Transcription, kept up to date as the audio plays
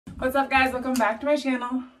What's up guys, welcome back to my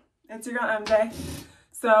channel. It's your girl MJ.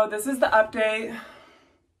 So this is the update.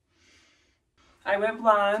 I went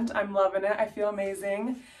blonde, I'm loving it, I feel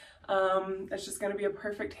amazing. It's just gonna be a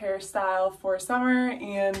perfect hairstyle for summer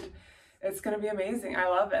and it's gonna be amazing, I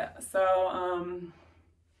love it. So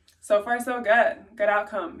far so good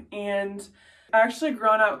outcome. And I actually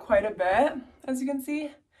grown out quite a bit, as you can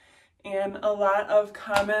see. And a lot of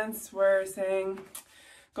comments were saying,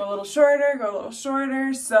 go a little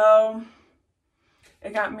shorter, so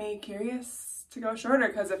it got me curious to go shorter,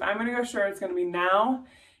 because if I'm gonna go short, it's gonna be now,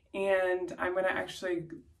 and I'm gonna actually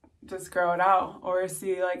just grow it out or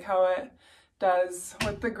see like how it does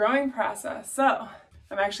with the growing process. So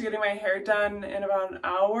I'm actually getting my hair done in about an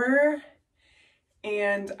hour,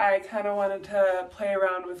 and I kind of wanted to play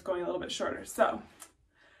around with going a little bit shorter. So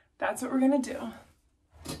that's what we're gonna do.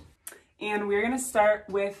 And we're gonna start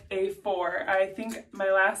with a 4. I think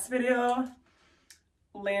my last video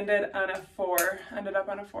ended up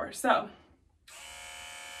on a 4. So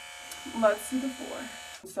let's see the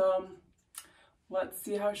 4. So let's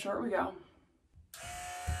see how short we go.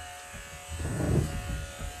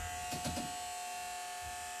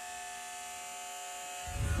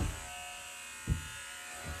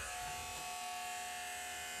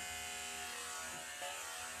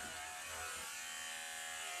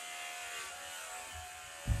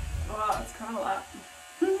 Wow, that's kind of a lot.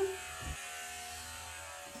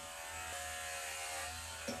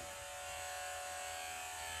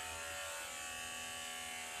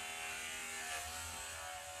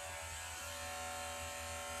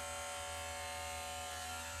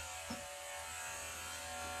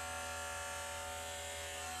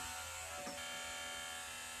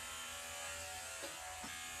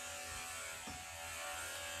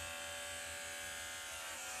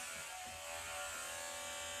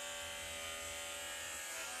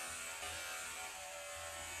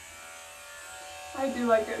 I do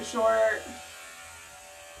like it short.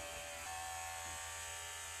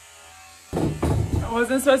 It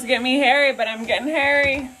wasn't supposed to get me hairy, but I'm getting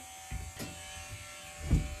hairy.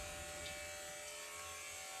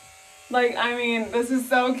 Like, I mean, this is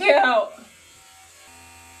so cute.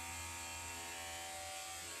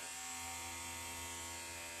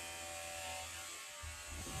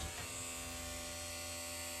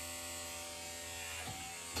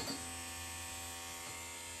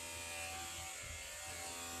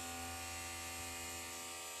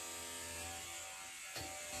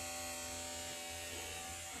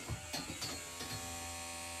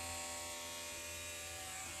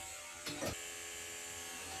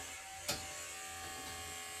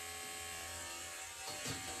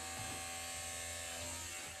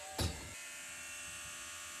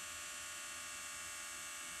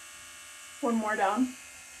 One more down.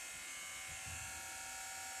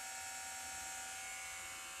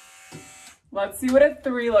 Let's see what a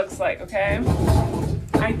 3 looks like, okay?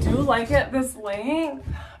 I do like it this length,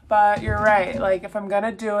 but you're right. Like, if I'm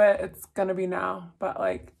gonna do it, it's gonna be now. But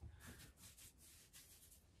like,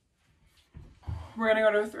 we're gonna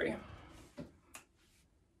go to a 3.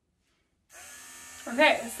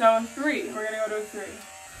 Okay, so 3. We're gonna go to a 3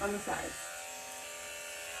 on the sides.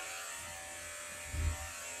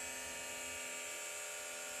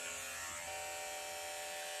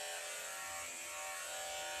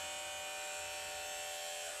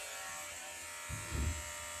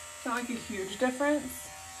 It's not like a huge difference.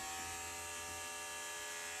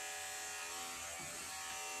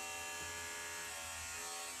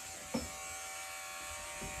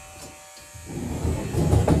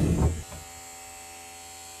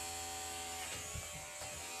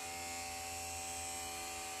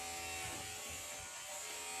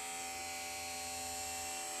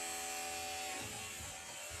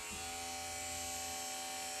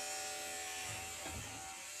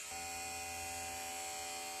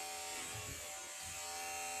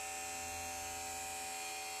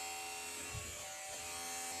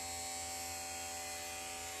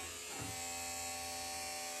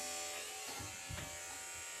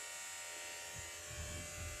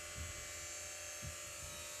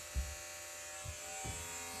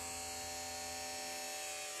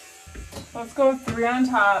 Let's go with 3 on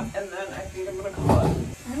top, and then I think I'm gonna call it.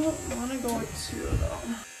 I don't want to go with 2 though.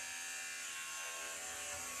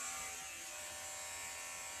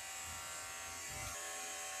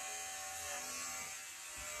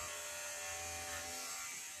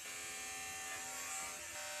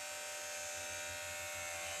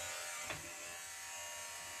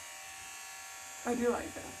 I do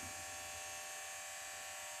like that.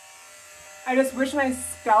 I just wish my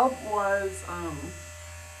scalp was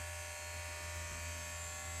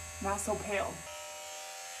not so pale.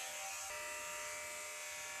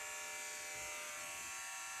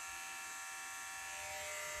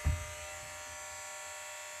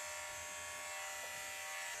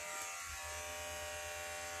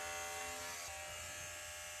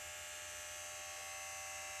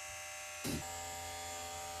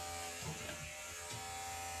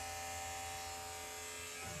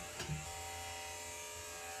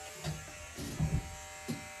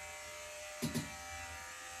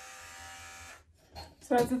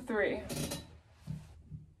 So that's a 3.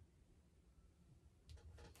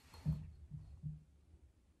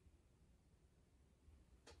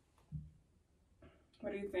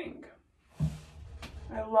 What do you think?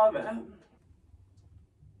 I love it.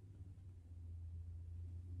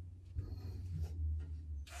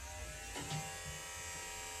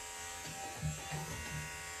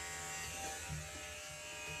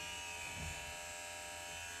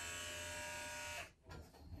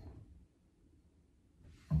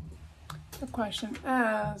 The question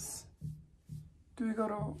is, do we go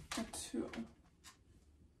to a 2?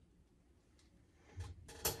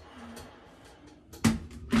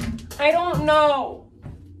 I don't know.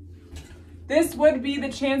 This would be the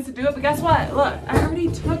chance to do it, but guess what? Look, I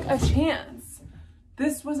already took a chance.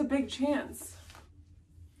 This was a big chance.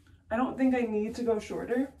 I don't think I need to go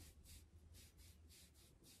shorter.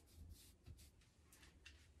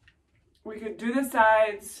 We could do the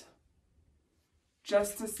sides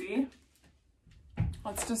just to see.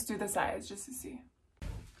 Let's just do the sides just to see.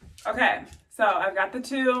 Okay, so I've got the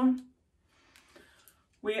 2.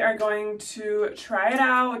 We are going to try it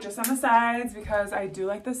out just on the sides because I do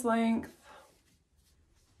like this length.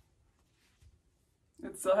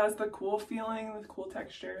 It still has the cool feeling, the cool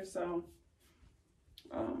texture, so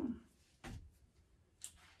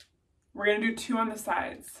we're gonna do 2 on the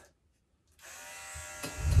sides.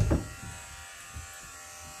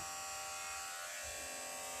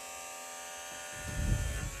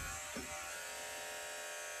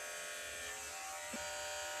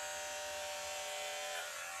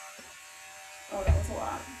 Oh, that was a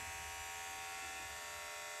lot.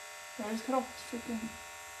 I just cut off freaking.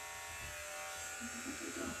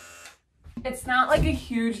 It's not like a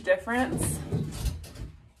huge difference.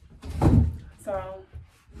 So.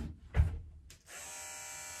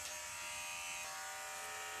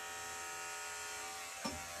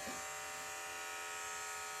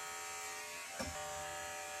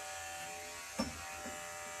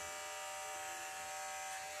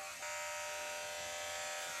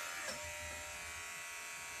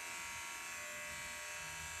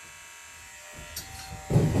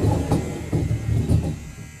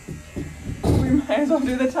 Might as well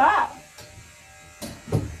do the top.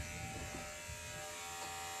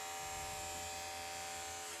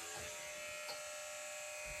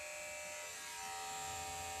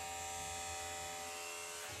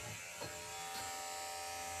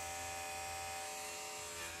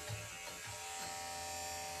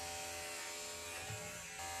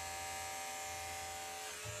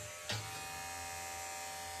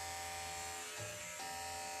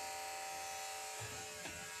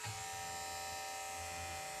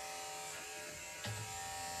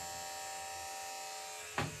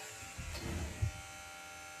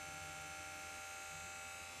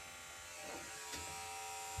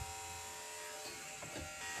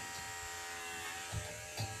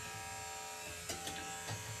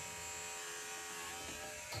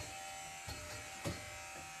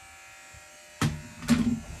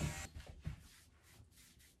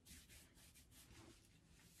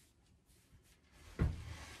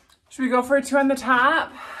 Should we go for a 2 on the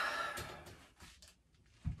top?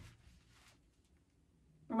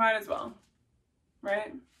 We might as well,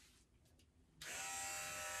 right?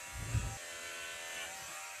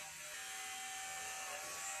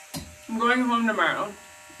 I'm going home tomorrow.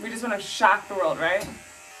 We just want to shock the world, right?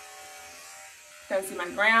 Gonna see my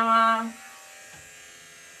grandma.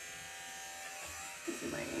 See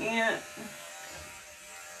my aunt.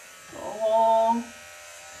 The whole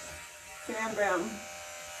bam bam.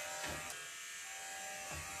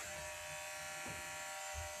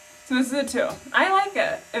 So this is a 2. I like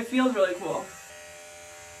it. It feels really cool.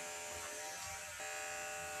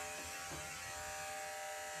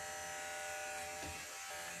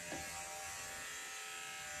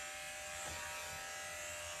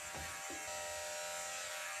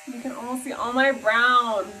 You can almost see all my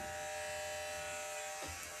brown.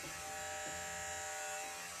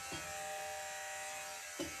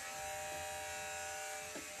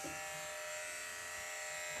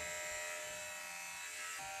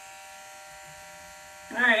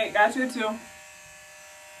 All right, got you a 2.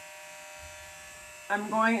 I'm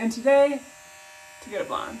going in today to get a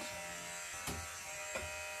blonde.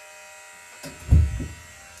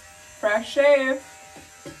 Fresh shave.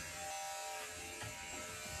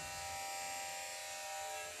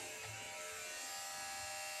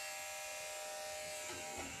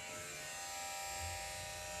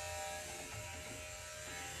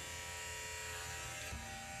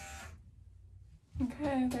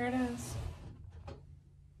 Okay, there it is.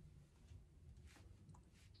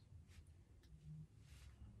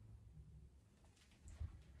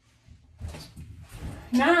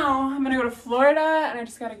 go to Florida and I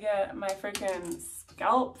just gotta get my freaking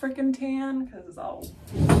scalp freaking tan because it's all,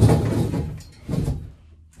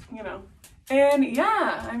 you know. And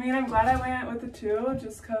yeah, I mean, I'm glad I went with the 2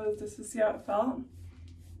 just because just to see how it felt.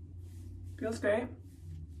 Feels great.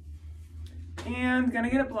 And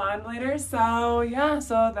gonna get it blonde later. So yeah,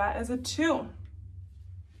 so that is a 2.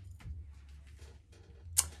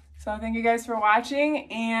 So thank you guys for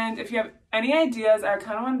watching. And if you have any ideas, I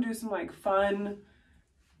kind of want to do some like fun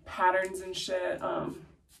patterns and shit.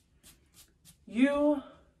 You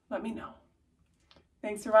let me know.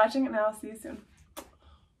 Thanks for watching and I'll see you soon.